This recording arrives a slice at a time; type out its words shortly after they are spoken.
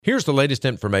Here's the latest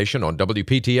information on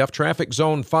WPTF Traffic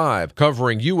Zone 5,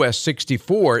 covering US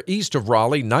 64 east of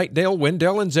Raleigh, Knightdale,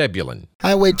 Wendell, and Zebulon.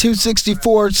 Highway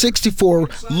 264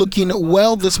 looking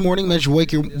well this morning as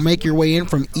you make your way in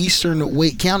from eastern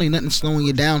Wake County. Nothing slowing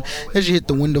you down as you hit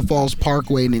the Window Falls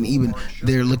Parkway, and then even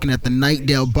there looking at the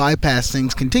Knightdale bypass,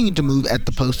 things continue to move at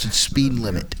the posted speed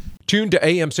limit. Tune to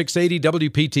AM 680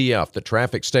 WPTF, the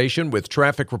traffic station with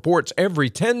traffic reports every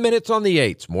 10 minutes on the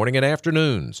 8s, morning and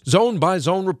afternoons.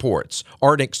 Zone-by-zone reports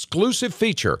are an exclusive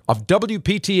feature of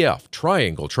WPTF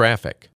Triangle Traffic.